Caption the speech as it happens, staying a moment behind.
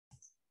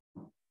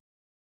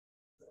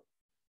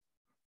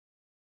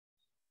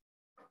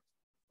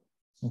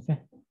Okay.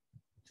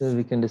 So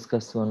we can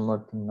discuss one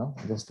more thing now.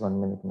 Just 1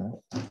 minute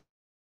now. Okay.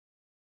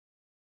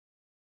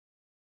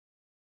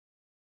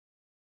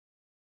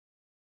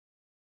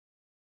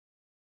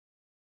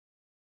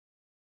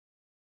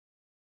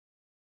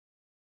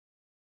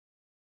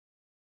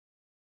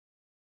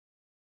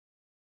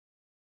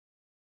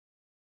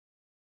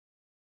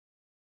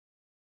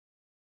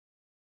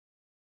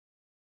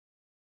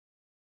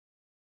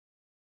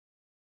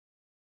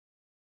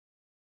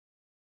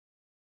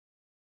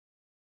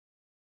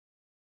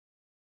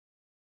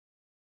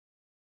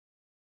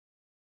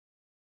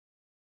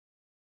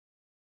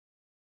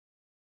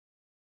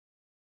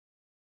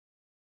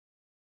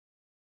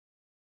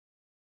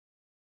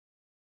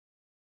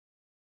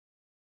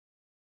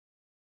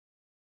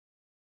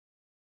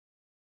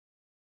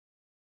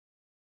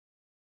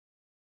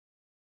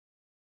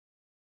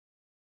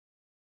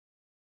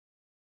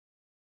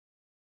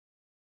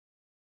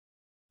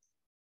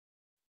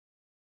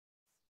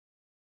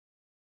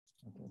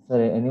 Sir,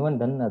 anyone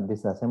done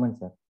this assignment,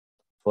 sir?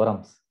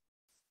 Forums,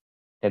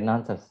 10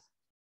 answers.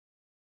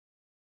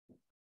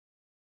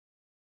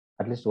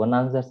 At least one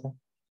answer, sir.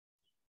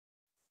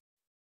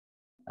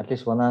 At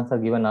least one answer,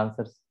 given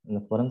answers in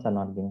the forums are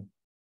not given.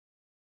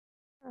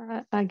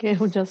 I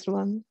gave just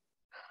one.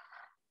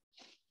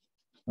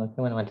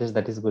 Okay, madam, at least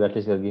that is good. At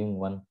least you are giving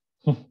one.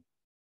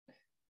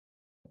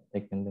 I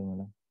can do,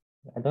 madam.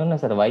 I don't know,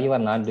 sir, why you are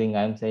not doing.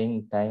 I am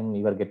saying time,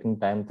 you are getting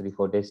time,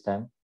 3-4 days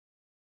time.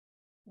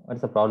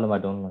 What's the problem? I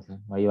don't know, sir.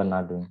 Why you are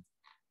not doing?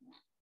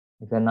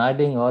 If you are not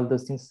doing all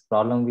those things,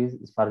 problem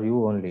is for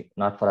you only,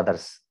 not for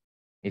others.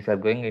 If you are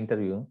going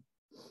interview,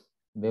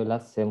 they will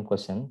ask same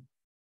question.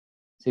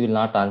 She will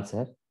not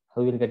answer.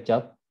 How will get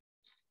job?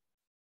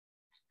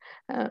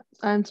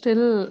 I'm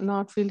still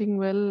not feeling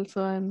well,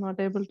 so I'm not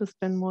able to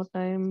spend more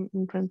time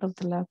in front of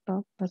the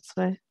laptop. That's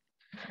why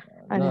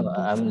I No, didn't do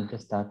so. I'm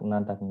just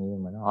not talking to you,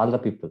 madam. All the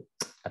people.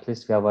 At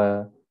least we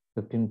have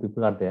 15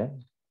 people are there.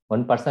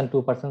 1%,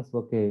 2%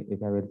 okay if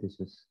you have health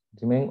issues.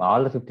 Remaining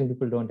all the 15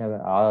 people don't have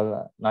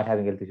all not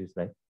having health issues,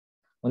 right?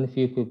 Only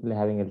few people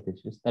having health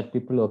issues. That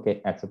people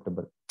okay,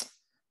 acceptable.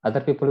 Other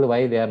people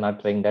why they are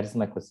not trying? That is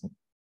my question.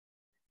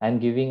 I'm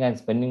giving and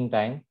spending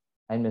time.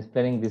 I'm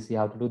explaining this you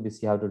have to do,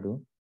 this you have to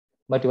do.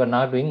 But you are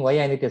not doing. Why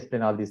I need to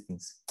explain all these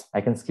things?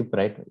 I can skip,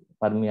 right?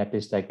 For me, at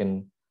least I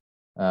can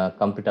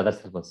complete other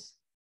syllabus.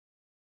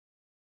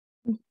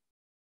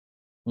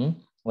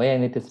 Why I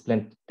need to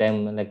spend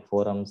time like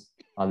forums,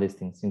 all these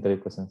things, interview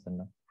questions,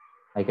 and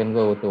I can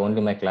go to only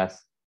my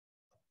class.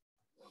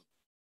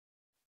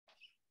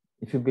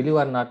 If you believe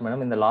or not,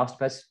 madam, in the last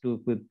class,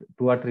 two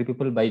or three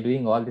people by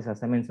doing all these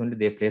assignments only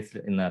they placed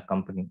in a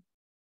company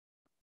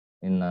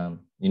in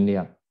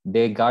India.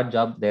 They got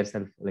job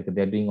themselves, like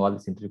they're doing all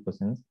these interview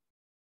questions.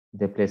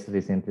 They placed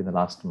recently in the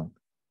last month.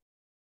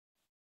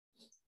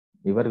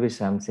 Your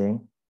wish, I'm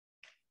saying.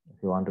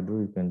 If you want to do,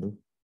 you can do.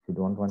 If you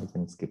don't want, you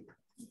can skip.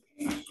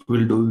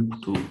 We'll do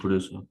it today,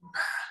 sir.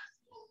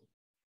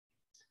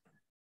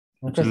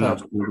 Okay, Actually, sir.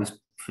 last year is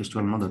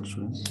festival, no, that's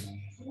why.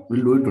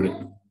 We'll do it today.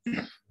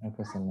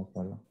 Okay, sir, no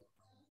problem.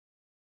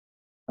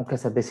 Okay,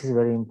 sir, this is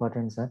very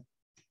important, sir.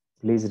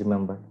 Please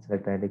remember,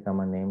 select ID,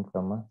 comma, name,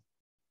 comma.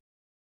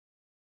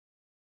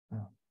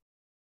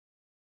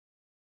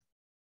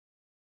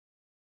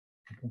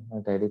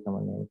 Okay, ID,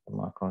 comma, name,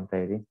 comma, account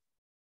ID.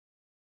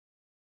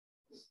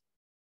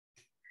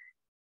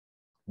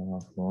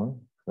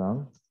 Phone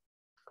from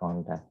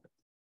contact.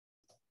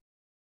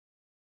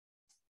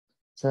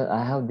 So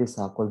I have this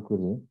SQL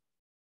query.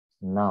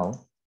 Now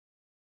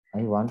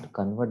I want to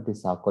convert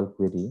this SQL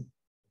query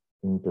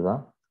into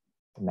the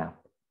map.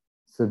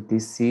 So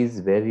this is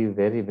very,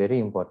 very, very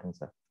important,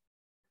 sir.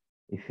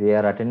 If we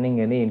are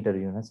attending any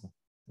interview, sir,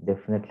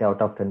 definitely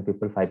out of 10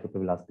 people, 5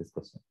 people will ask this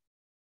question.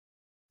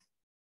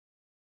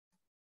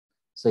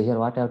 So here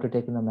what I have to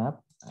take in the map?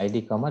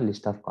 ID, comma,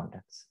 list of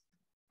contacts.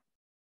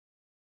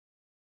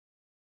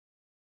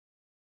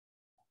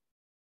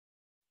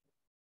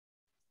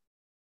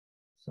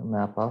 So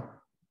map of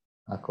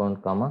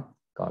account, comma,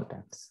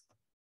 contacts.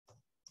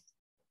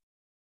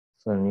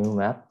 So new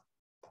map.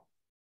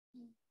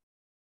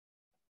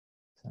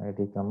 So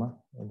ID, comma,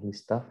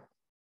 list of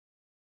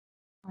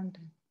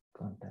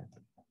contact.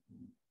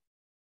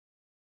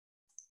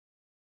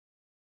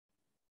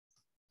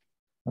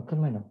 Okay,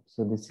 madam.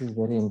 So this is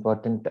very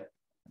important.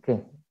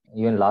 Okay.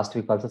 Even last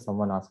week also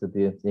someone asked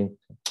the same.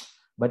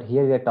 But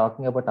here we are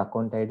talking about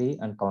account ID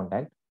and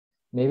contact.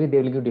 Maybe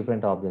they will give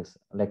different objects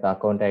like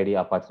account ID,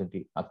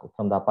 opportunity.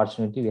 From the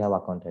opportunity, we have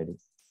account ID,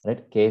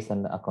 right? Case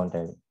and account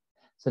ID.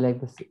 So like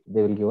this,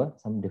 they will give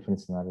us some different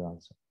scenario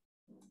also.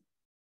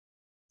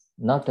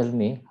 Now tell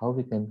me how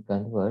we can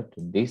convert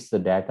this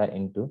data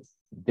into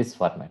this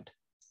format.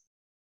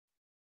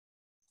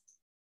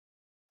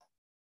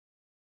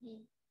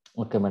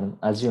 Okay, madam.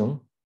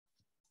 Assume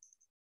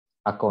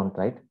account,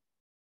 right?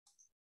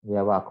 We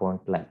have an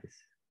account like this.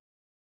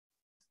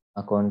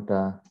 Account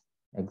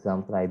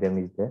example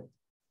IBM is there.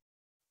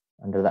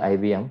 Under the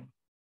IBM,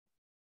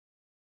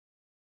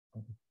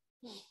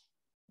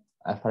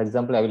 for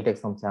example, I will take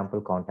some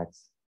sample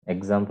contacts.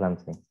 Example I'm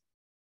saying.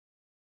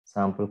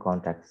 sample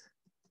contacts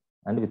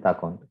and with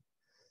account.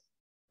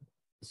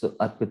 So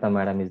Arpita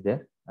madam is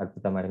there.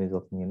 Arpita madam is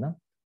working in a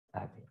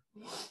IBM.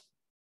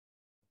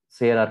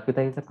 So here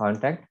Arpita is a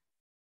contact.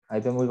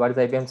 IBM, what is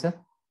IBM, sir?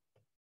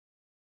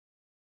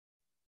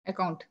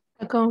 Account.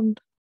 Account.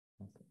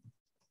 Okay.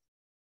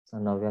 So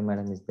Navya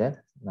madam is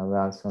there.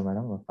 Navya also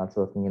madam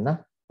also working in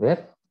a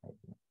where?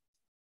 IBM.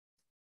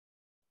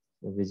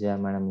 So Vijaya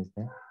madam is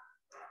there.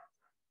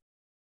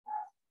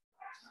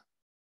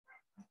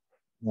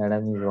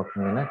 Madam is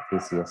working in a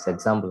TCS.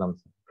 Example, I'm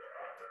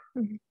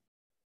saying.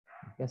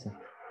 Okay, sir.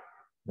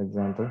 For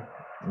example,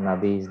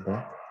 Nabi is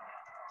there.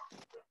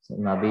 So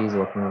Nabi is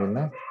working in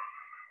a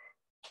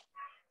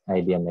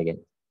IBM again.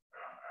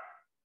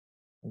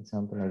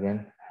 Example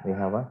again, we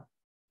have a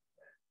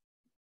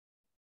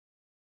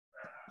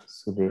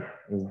Sudhir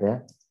is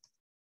there.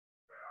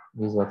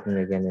 He is working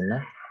again in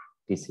a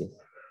TCS.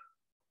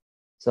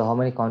 So how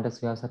many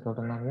contacts we have, sir,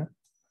 total now here?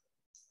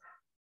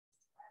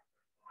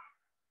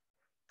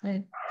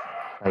 5.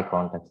 5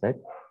 contacts, right?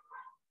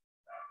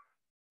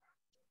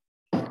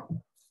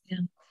 Yeah.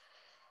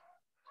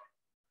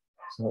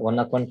 So one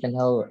account can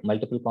have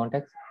multiple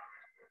contacts.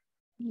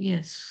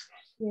 Yes.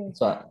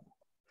 So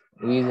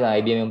who is the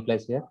IBM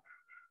employees here?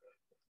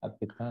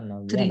 Arpita,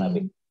 Navya, 3.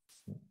 Nabi.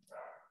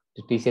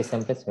 To TCS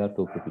employees, we have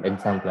 2 people.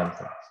 Example, I'm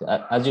saying. So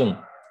assume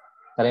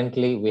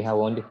currently we have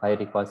only 5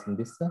 records in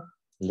this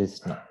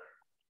list now.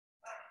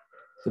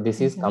 So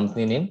this is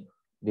company name.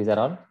 These are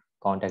all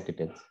contact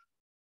details,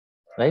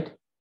 right?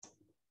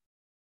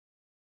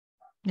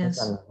 Yes.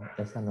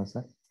 Yes or no,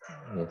 sir?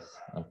 Yes.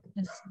 Okay.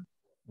 Yes.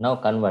 Now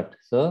convert.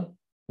 So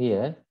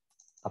here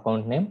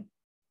account name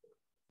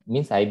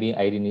means IBM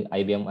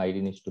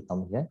ID needs to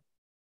come here.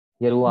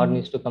 Here what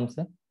needs to come,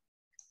 sir?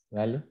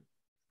 Value?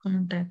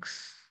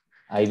 Contacts.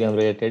 IBM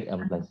related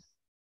employees.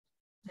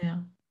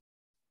 Yeah.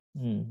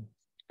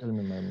 Tell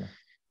me, madam.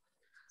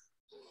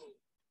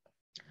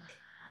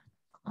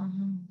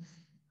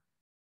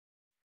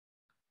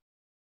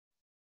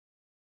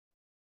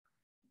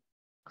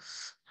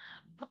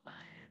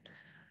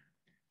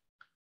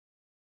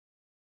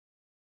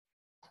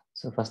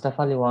 So first of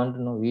all, you want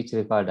to know which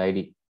record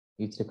ID.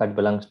 Each record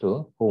belongs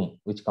to whom,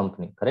 which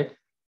company, correct?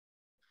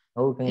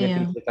 How you can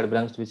get each record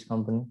belongs to which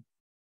company?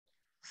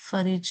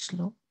 For each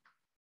law.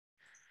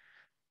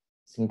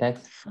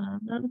 Syntax?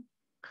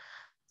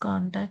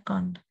 Contact.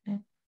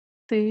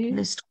 The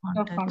List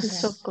contacts.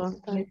 list of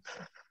contacts.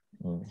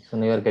 So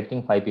now you are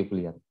getting 5 people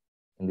here.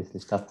 In this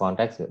list of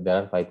contacts, there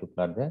are 5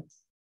 people are there.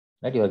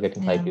 Right? You are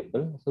getting 5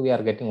 people. So we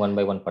are getting one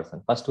by one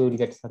person. First who will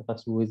get, sir?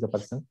 First who is the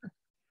person?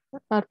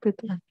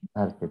 Arpita.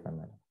 Arpita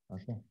madam.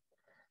 Okay.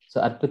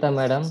 So Arpita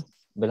madam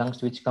belongs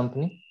to which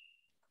company?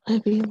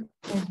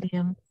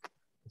 IBM.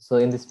 So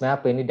in this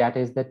map, any data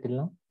is there till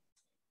now?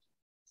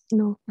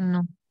 No.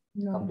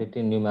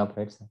 Completely new map,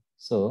 right, sir?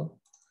 So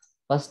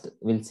first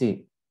we'll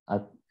see.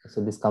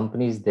 So this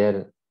company is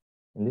there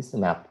in this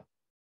map.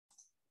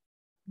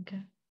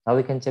 Okay. How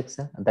we can check,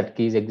 sir, that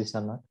keys exist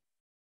or not?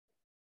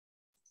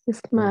 Is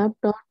map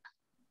dot.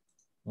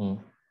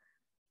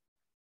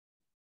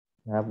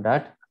 Map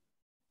dot.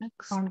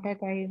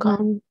 Contact ID.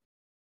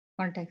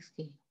 Contacts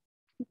key.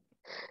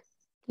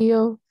 Key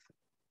of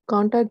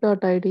contact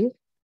dot ID.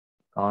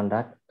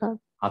 Contact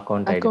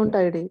account ID. Account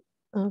ID.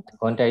 Okay.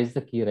 Account ID is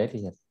the key, right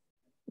here.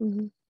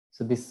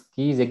 So this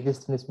keys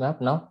exist in this map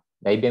now.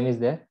 The IBM is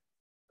there.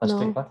 First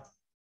record.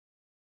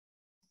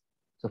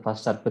 So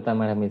first Arpita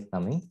madam is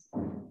coming.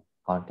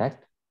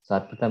 Contact. So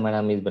Arpita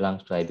madam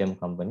belongs to IBM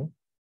company.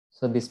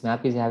 So this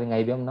map is having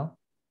IBM now?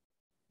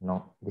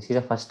 No. This is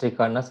the first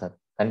record, na, sir?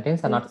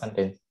 Contains or not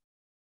contains?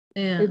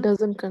 Yeah. It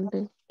doesn't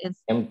contain.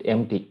 It's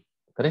empty.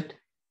 Correct?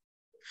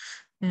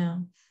 Yeah.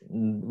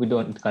 We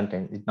don't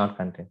contain. It not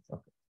contains.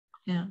 Okay.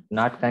 Yeah.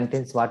 Not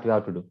contains. What we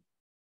have to do?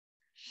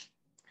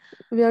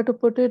 We have to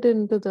put it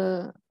into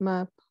the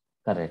map.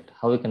 Correct.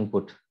 How we can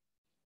put?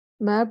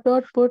 Map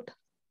dot put.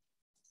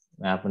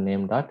 Map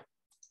name dot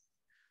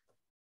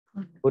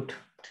put.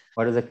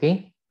 What is the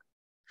key?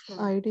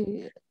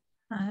 ID.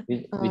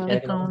 Which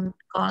account.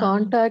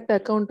 Contact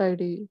account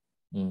ID.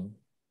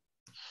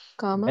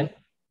 Comma.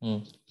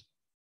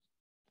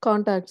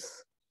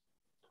 Contacts.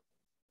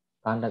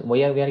 Contact.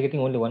 We are getting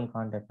only one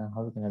contact.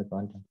 How we can add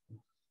contact?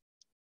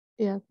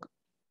 Yeah.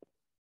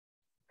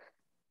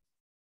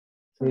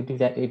 So it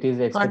is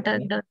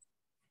expecting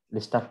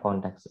list of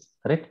contacts,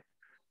 correct?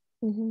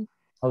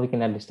 How we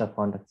can add list of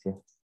contacts here?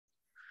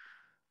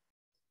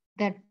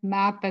 That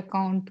map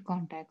account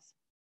contacts.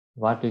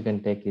 What we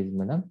can take is,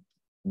 madam,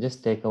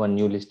 just take our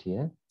new list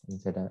here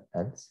instead of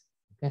else.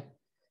 Okay.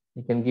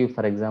 You can give,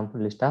 for example,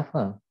 list of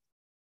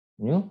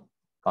new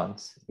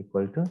counts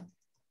equal to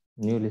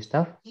new list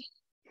of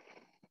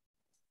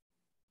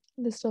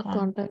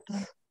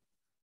contacts.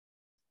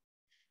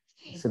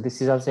 So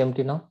this is also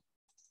empty now.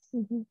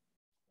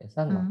 Yes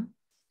or no?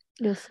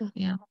 Yes, sir.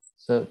 Yeah.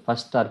 So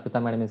first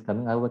Arpita madam is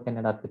coming. How we can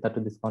add Arpita to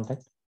this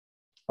contact?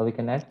 How we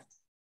can add?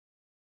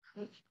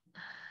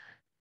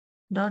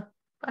 Dot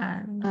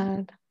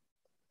add.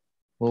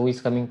 Who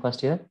is coming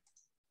first here?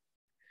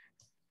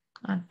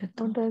 Arpita.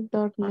 Contact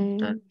dot name.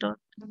 Contact dot.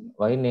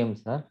 Why name,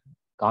 sir?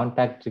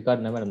 Contact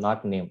record name,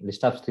 not name.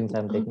 List of strings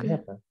I'm taking Okay.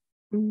 here, sir.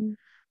 Mm.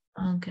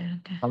 Okay.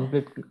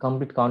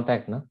 Complete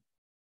contact, na?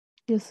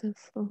 Yes.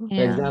 For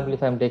Yeah. example,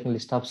 if I'm taking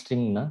list of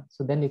string, na,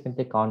 so then you can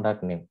take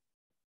contact name.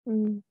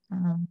 Mm.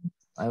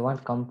 I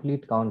want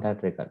complete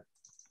contact record.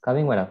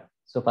 Coming, madam.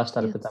 So first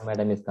Arpita Yes.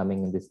 madam is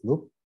coming in this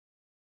loop.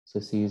 So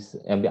she's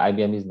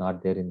IBM is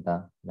not there in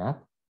the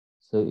map.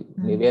 So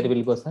where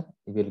will go, sir?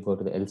 We will go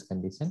to the else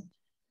condition.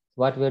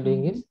 What we are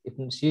doing is, if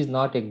she is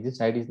not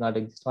exist, ID is not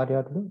exist, what you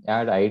have to do?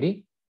 Add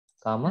ID,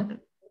 comma,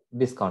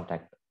 this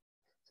contact.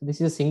 So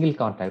this is a single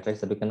contact, right?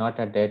 So we cannot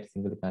add that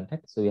single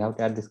contact. So we have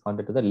to add this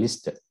contact to the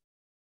list.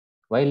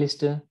 Why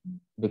list?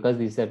 Because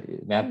this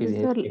map is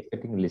These are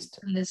expecting a list.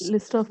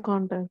 list of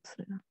contacts.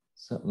 Yeah.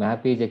 So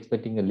map is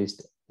expecting a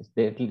list.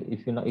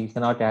 If you know, you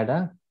cannot add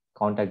a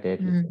contact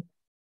directly.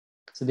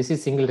 So this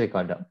is single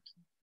record.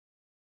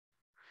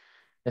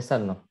 Yes or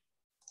no?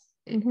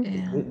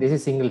 Yeah. This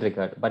is single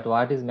record. But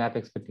what is map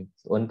expecting?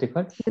 So one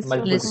record,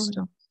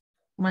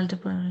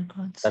 Multiple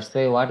records. That's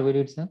why what we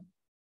did, sir?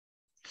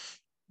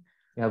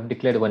 We have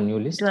declared one new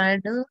list. To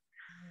add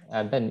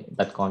then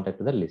that contact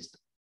to the list.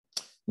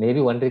 Maybe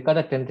one record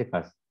or 10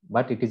 records,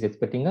 but it is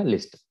expecting a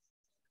list.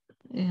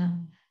 Yeah.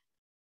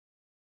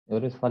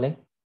 Everyone is following?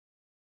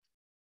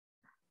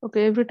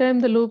 Okay. Every time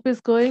the loop is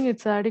going,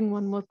 it's adding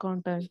one more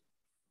contact.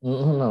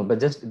 No, but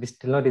just this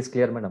still not is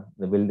clear, madam.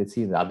 We'll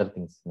see the other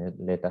things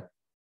later.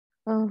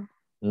 Now,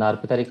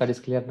 Arpita record is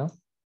clear now?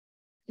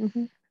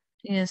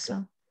 Yes,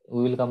 sir.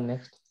 We will come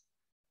next.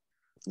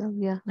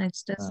 Navya.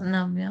 Next is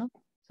Navya.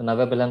 So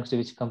Navya belongs to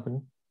which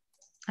company?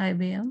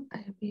 IBM.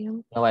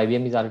 Now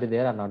IBM is already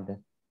there or not there?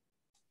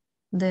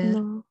 There.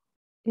 No.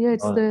 Yeah,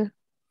 it's there.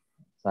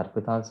 So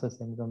Arpita also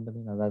same company,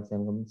 Navya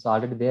same company. So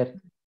already there.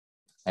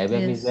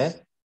 IBM is there.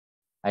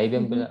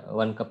 IBM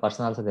one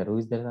person also there. Who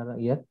is there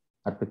here?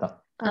 Arpita.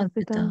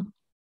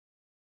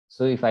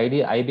 So if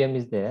IBM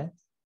is there,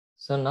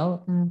 so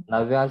now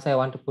Navya also I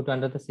want to put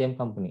under the same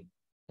company.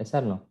 Yes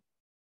or no?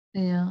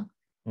 Yeah.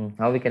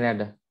 How we can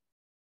add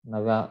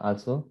Navya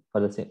also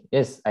for the same?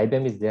 Yes,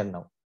 IBM is there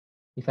now.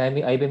 If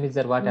IBM is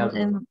there, what I have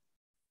to do?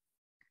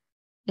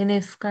 In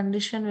if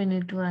condition, we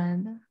need to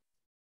add.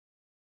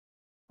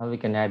 How we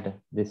can add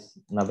this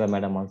Navya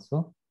madam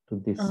also to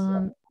this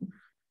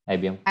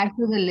IBM? Add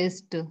to the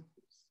list.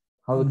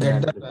 How we can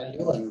add the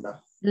value and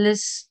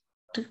list?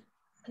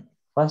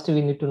 First,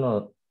 we need to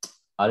know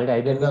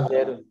already IBM is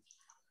there.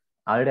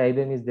 Already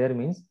IBM is there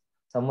means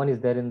someone is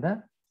there in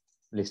the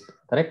list,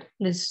 correct?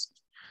 List.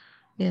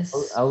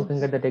 Yes. How we can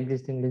get that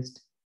existing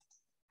list?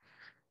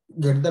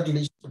 get that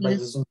list by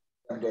using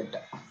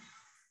data.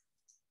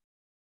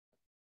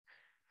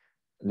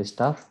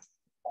 List of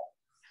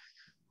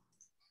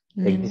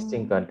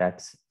existing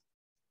contacts.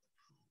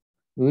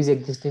 Who is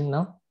existing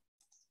now?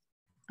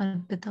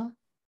 Arpita.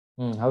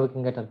 How we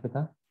can get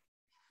Arpita?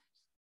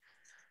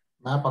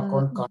 Map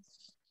account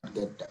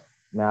get.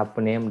 Map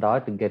name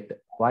dot get.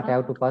 What I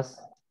have to pass?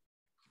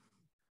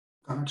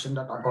 Connection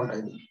dot account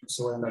ID.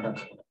 So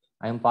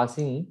I am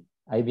passing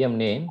IBM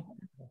name.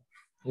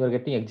 You are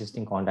getting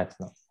existing contacts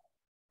now.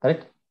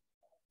 Correct?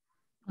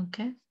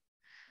 Okay.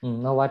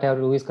 Now what I have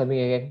to do is coming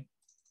again.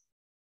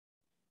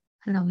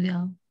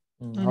 Navya.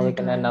 How we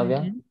can add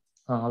Navya?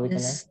 How we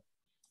can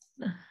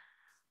add?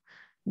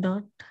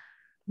 Dot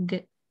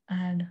get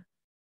add.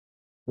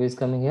 Who is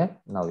coming here?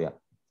 Navya.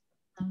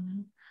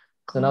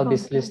 So now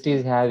this list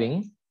is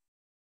having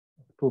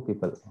two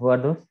people. Who are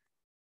those?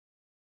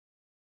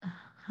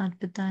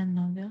 Arpita and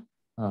Navya.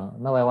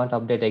 Now I want to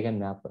update again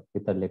map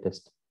with the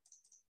latest.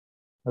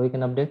 How we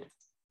can update?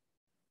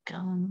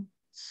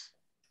 Counts.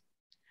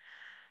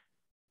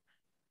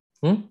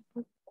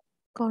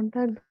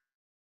 Contact.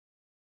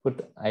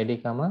 Put ID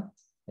comma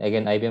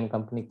again IBM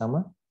company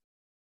comma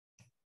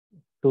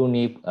two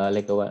new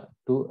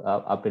two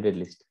updated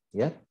list.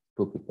 Here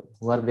two people.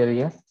 Who are there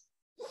here?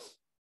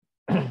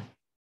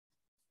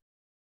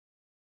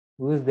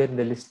 Who is there in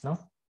the list now?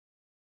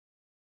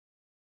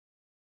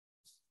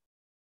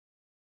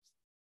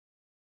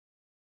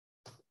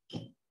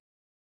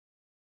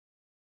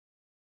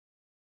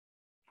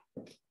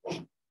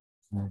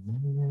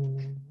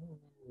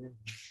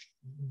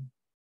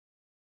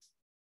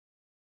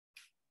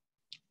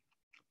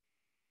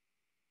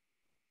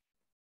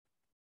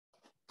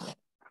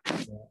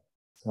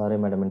 Sorry,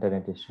 madam,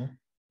 internet issue.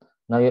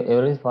 Now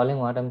everyone is following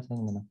what I'm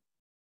saying, madam.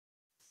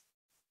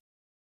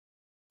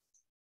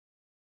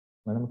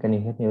 Madam, can you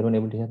hear me? Everyone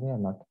able to hear me or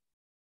not?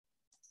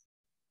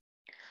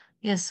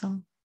 Yes, sir.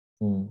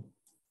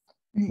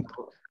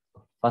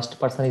 First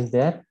person is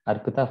there.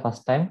 Arpita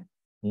first time.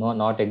 No,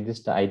 not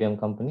exist IBM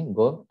company.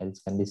 Go else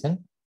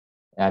condition.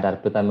 Add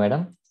Arpita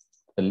madam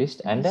the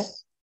list and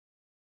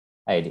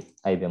ID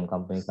IBM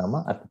company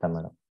comma Arpita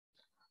madam.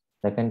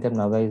 Second time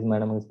Navya is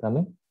madam is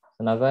coming.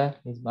 So Navya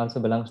is also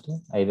belongs to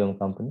IBM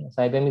company.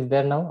 So IBM is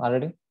there now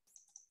already.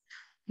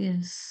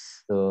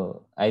 Yes.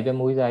 So IBM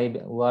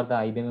who are the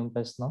IBM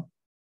employees now?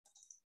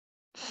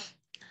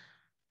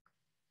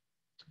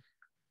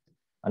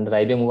 Under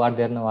IBM who are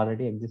there now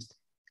already exist?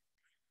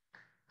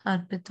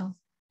 Arpita.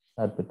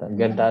 Arpita.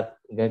 Get that.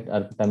 Get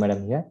Arpita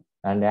madam here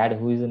and add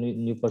who is the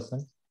new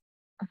person.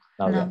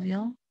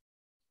 Navya.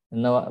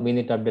 Now we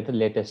need to update the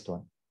latest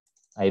one.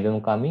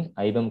 IBM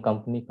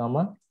company,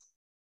 comma.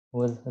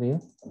 Who is here?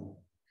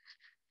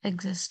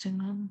 Existing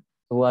one.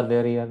 Who are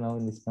there here now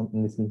in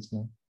this list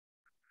now?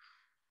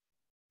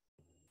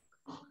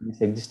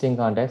 These existing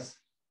contacts.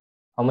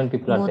 How many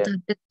people are Both there?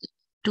 are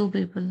 2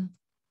 people.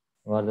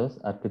 Who are those?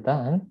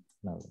 Arpita and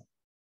Navya.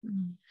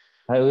 Mm.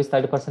 Who is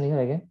third person here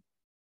again?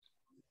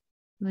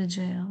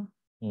 Vijaya.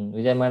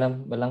 Vijay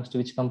madam belongs to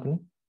which company?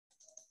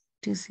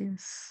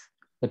 TCS.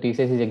 So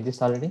TCS is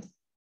exist already?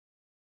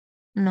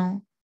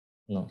 No.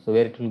 No. So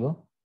where it will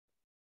go?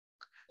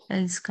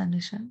 Else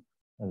condition.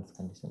 Else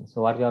condition.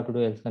 So what we have to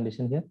do else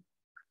condition here?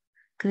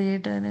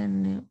 Create a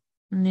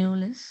new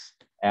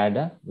list. Add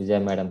a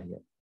Vijay madam here.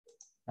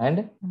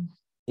 And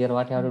here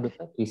what you have to do,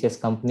 sir? TCS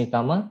company,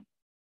 comma.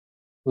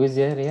 Who is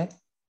there here?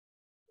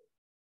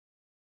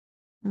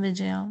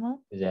 Vijaya.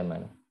 Vijay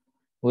madam.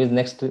 Who is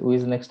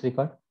next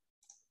record?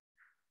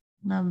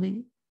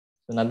 Nabi.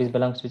 So Nabi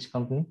belongs to which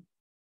company?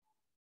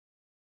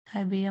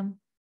 IBM.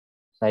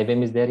 So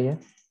IBM is there here.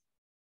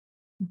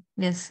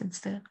 Yes, it's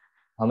there.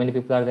 How many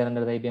people are there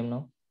under the IBM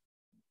now?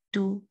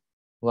 2.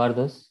 Who are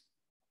those?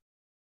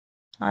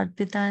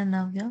 Arpita and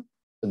Navya.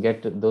 So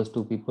get those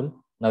 2 people.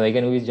 Now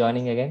again, who is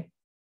joining again?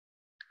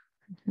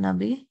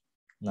 Nabi.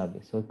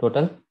 Nabi. So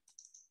total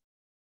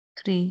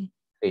 3.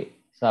 3.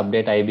 So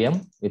update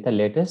IBM with the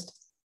latest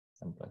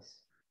employees.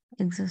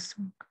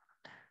 Existing.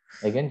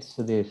 Again,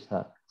 Sudhir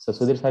sir. So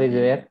Sudhir sir is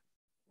there.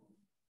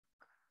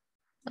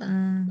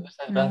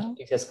 No.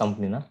 TCS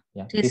company, na?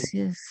 Yeah.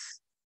 TCS.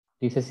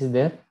 TCS is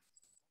there.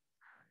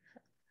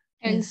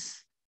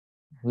 Yes.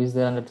 Who is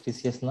there under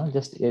TCS now?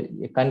 Just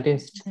it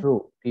contains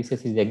true.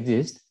 TCS is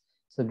exist.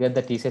 So get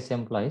the TCS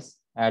employees.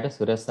 Add a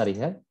Suresh sir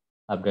here.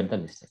 Update the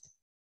list.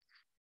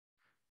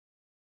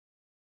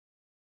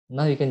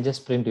 Now you can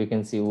just print. You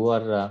can see who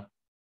are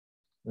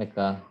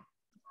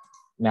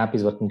map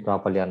is working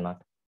properly or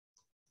not.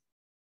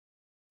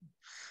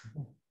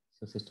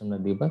 So system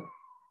debug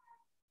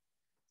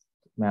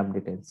map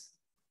details.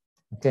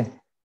 Okay.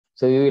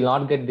 So you will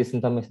not get this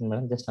information,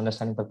 madam. Just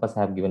understanding purpose,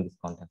 I have given this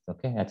context.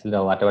 Okay. Actually,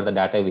 whatever the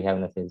data we have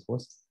in the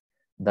Salesforce,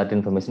 that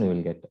information we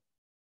will get.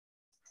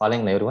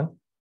 Following everyone.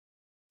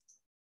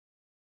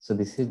 So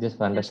this is just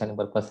for understanding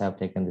purpose. I have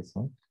taken this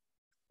one,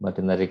 but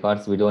in the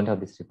records we don't have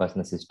this records in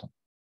the system.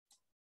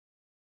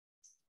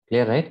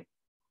 Clear, right?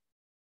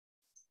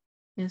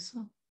 Yes,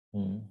 sir.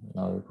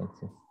 Now you can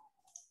see.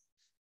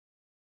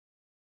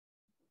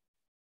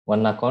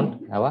 One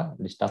account have a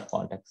list of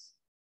contacts,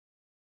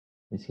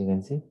 which you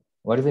can see.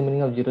 What is the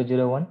meaning of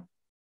 001?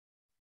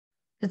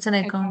 It's an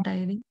account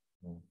ID.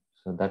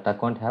 So that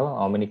account have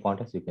how many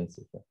contacts you can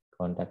see here.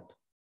 Contact.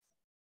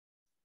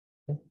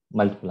 Okay.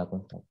 Multiple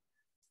accounts.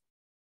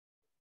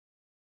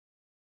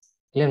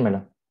 Clear,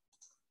 madam?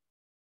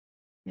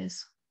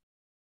 Yes.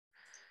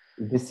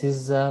 This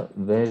is a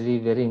very,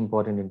 very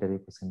important interview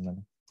question,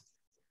 madam.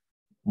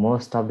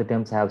 Most of the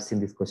times I have seen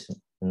this question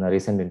in the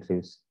recent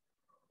interviews.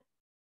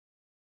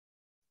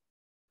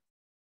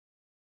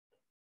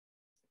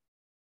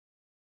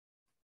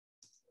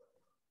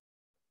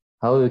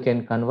 How we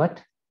can convert?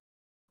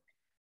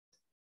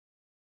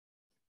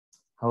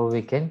 How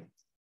we can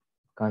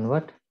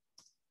convert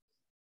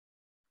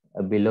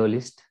a below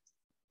list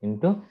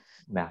into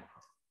map?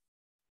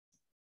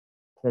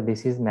 So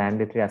this is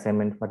mandatory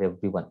assignment for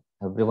everyone.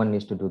 Everyone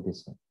needs to do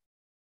this one.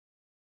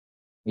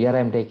 Here I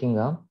am taking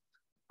a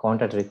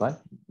contact record.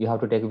 You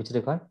have to take which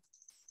record?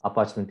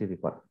 Opportunity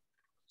record.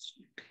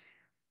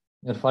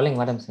 You're following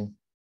what I'm saying?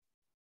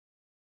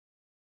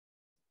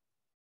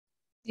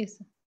 Yes,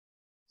 sir.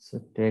 So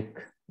take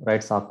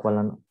right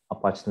colon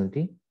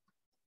opportunity.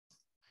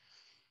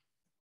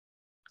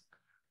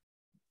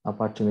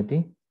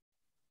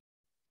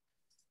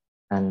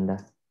 And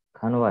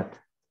convert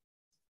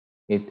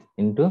it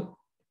into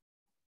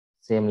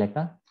same like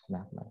a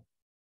map,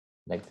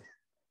 like this.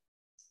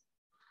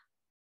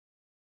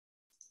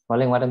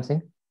 Following what I'm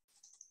saying?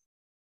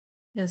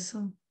 Yes,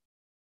 sir.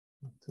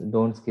 So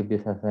don't skip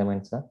this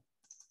assignment, sir.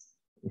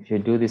 If you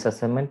do this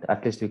assignment,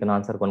 at least you can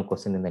answer one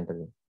question in the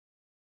interview.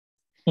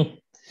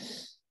 Okay.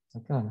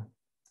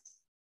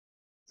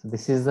 So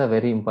this is a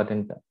very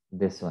important,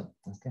 this one.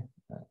 Okay.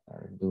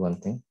 I'll do one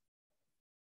thing.